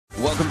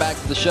welcome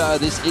back to the show.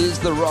 This is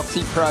the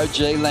Roxy Pro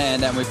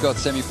G-Land, and we've got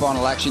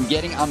semi-final action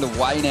getting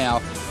underway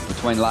now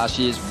between last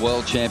year's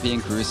world champion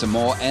Carissa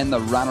Moore and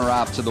the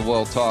runner-up to the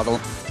world title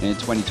in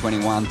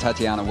 2021,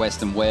 Tatiana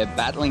Weston-Webb,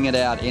 battling it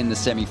out in the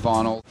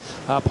semi-final.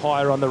 Up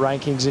higher on the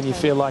rankings, and you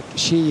feel like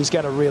she is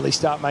going to really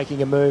start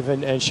making a move,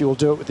 and she will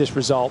do it with this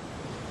result.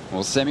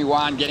 Well,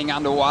 semi-1 getting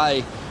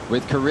underway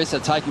with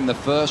Carissa taking the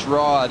first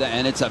ride,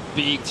 and it's a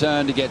big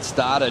turn to get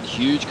started.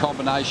 Huge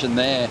combination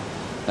there.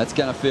 That's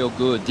going to feel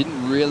good.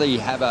 Didn't really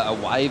have a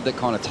wave that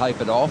kind of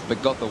tapered off,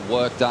 but got the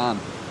work done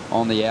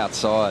on the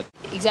outside.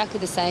 Exactly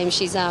the same.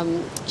 She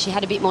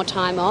had a bit more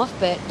time off,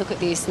 but look at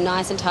this,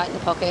 nice and tight in the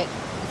pocket.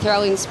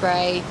 Throwing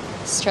spray,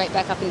 straight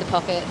back up in the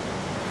pocket.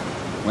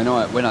 When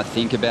I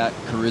think about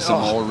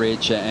Carissa Moore,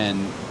 Rich,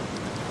 and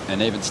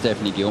even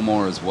Stephanie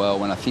Gilmore as well,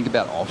 when I think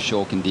about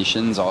offshore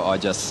conditions, I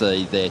just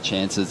see their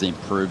chances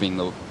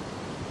improving.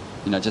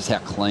 Just how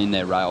clean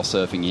their rail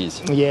surfing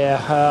is.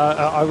 Yeah,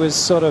 I was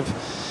sort of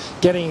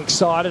getting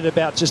excited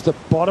about just the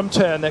bottom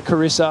turn that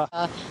Carissa.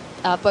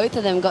 Both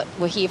of them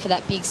were here for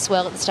that big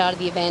swell at the start of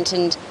the event,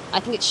 and I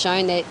think it's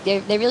shown that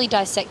they're really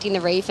dissecting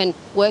the reef and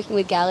working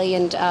with Gally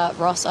and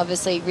Ross,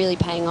 obviously really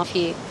paying off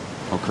here.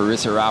 Well,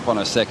 Carissa up on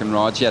her second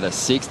ride. She had a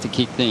 6 to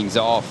kick things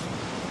off,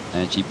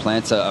 and she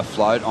plants a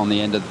float on the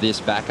end of this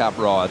backup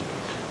ride,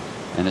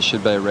 and it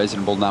should be a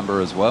reasonable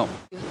number as well.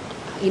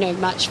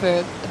 Much for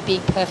a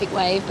big perfect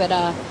wave, but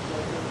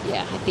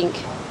yeah, I think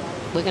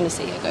we're going to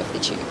see her go for the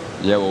tube.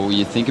 Yeah, well,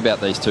 you think about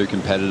these two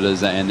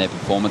competitors and their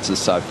performances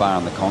so far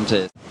in the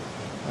contest.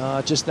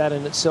 Just that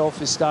in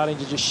itself is starting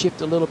to just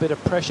shift a little bit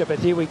of pressure, but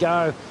here we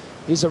go.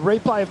 Here's a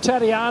replay of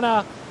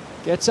Tatiana.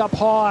 Gets up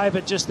high,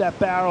 but just that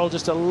barrel,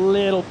 just a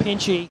little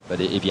pinchy. But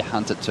if you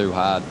hunt it too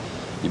hard,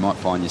 you might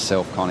find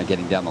yourself kind of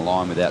getting down the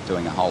line without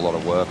doing a whole lot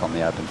of work on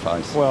the open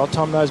face. Well,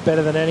 Tom knows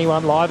better than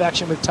anyone. Live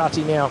action with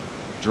Tati now.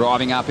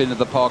 Driving up into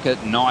the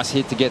pocket. Nice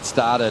hit to get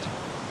started.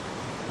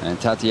 And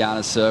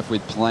Tatiana's surf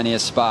with plenty of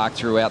spark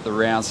throughout the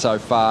round so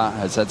far.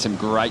 Has had some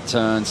great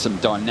turns, some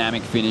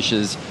dynamic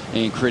finishes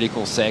in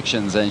critical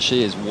sections, and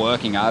she is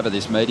working over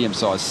this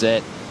medium-sized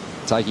set,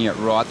 taking it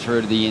right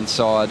through to the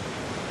inside.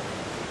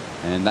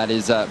 And that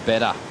is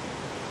better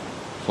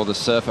for the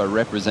surfer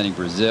representing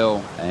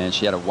Brazil. And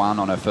she had a 1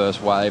 on her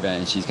first wave,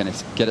 and she's going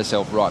to get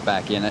herself right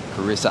back in it.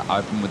 Carissa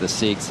opened with a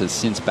 6, has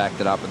since backed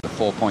it up with a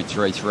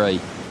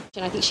 4.33.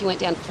 And I think she went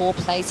down 4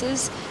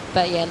 places,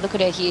 but yeah, look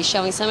at her here,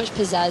 showing so much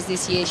pizzazz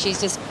this year. She's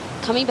just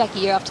coming back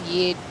year after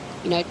year,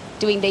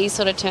 doing these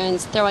sort of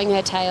turns, throwing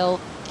her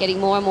tail, getting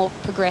more and more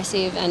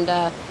progressive, and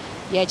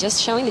yeah,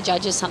 just showing the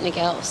judges something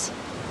else.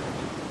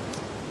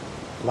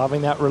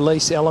 Loving that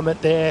release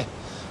element there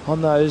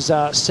on those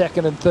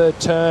second and third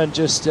turn.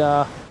 Just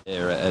at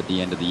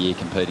the end of the year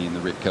competing in the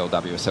Rip Curl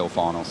WSL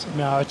finals.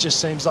 No, it just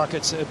seems like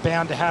it's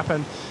bound to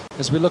happen.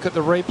 As we look at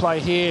the replay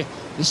here,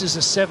 this is a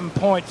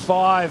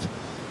 7.5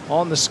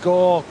 on the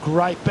score.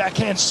 Great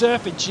backhand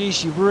surf, and gee,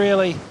 she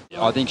really...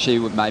 I think she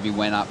maybe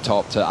went up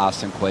top to ask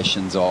some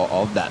questions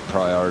of that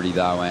priority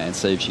though, and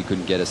see if she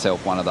couldn't get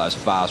herself one of those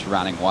fast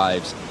running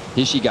waves.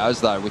 Here she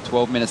goes though with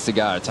 12 minutes to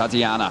go.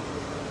 Tatiana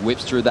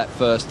whips through that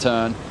first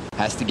turn,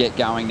 has to get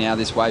going now.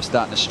 This wave's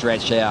starting to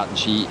stretch out, and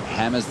she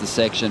hammers the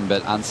section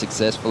but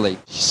unsuccessfully.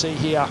 You see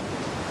here,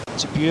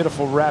 it's a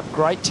beautiful wrap,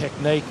 great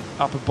technique,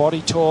 upper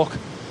body torque,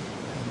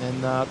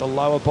 and then the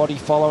lower body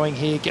following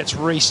here gets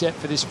reset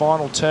for this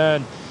final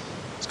turn.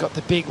 It's got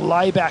the big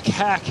layback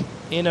hack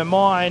in her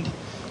mind,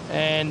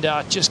 and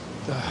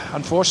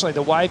unfortunately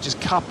the wave just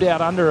cupped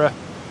out under her.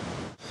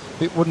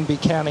 It wouldn't be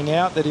counting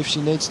out that if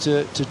she needs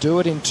to do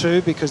it in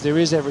 2, because there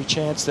is every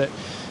chance that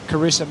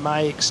Carissa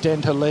may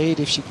extend her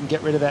lead if she can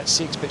get rid of that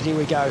 6, but here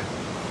we go.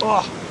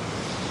 Oh.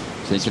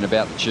 Thinking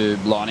about the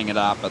tube, lining it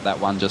up, but that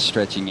one just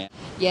stretching out.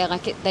 Yeah,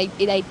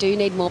 they do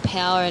need more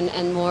power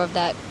and more of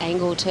that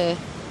angle to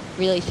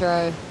really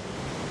throw.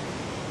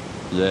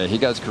 Yeah, here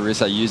goes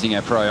Carissa using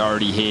her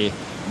priority here,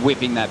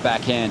 whipping that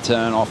backhand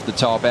turn off the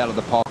top, out of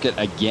the pocket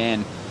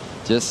again.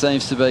 Just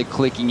seems to be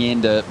clicking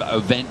into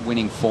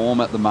event-winning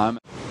form at the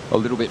moment. A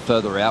little bit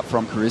further out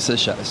from Carissa,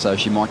 so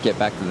she might get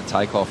back to the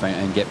takeoff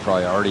and get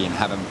priority and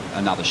have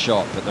another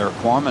shot. But the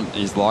requirement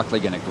is likely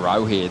going to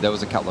grow here. There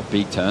was a couple of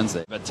big turns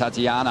there. But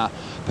Tatiana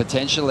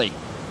potentially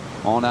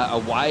on a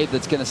wave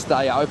that's going to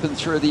stay open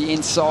through the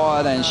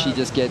inside, and she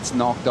just gets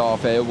knocked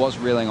off. It was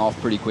reeling off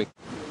pretty quick.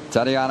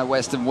 Tatiana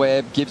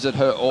Weston-Webb gives it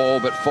her all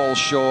but falls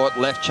short,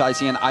 left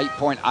chasing an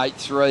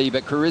 8.83,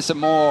 but Carissa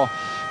Moore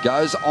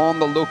goes on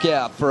the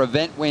lookout for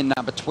event win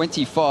number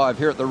 25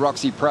 here at the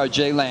Roxy Pro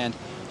G-Land.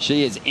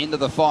 She is into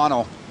the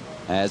final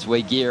as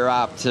we gear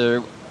up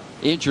to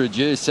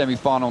introduce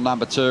semi-final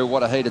number 2.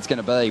 What a heat it's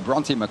going to be.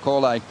 Bronte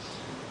McCauley,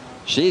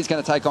 she's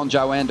going to take on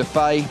Joanne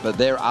Defay, but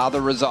there are the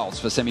results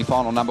for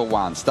semi-final number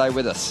 1. Stay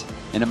with us.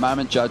 In a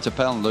moment, Joe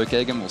Tapel and Luke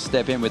Egan will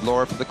step in with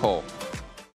Laura for the call.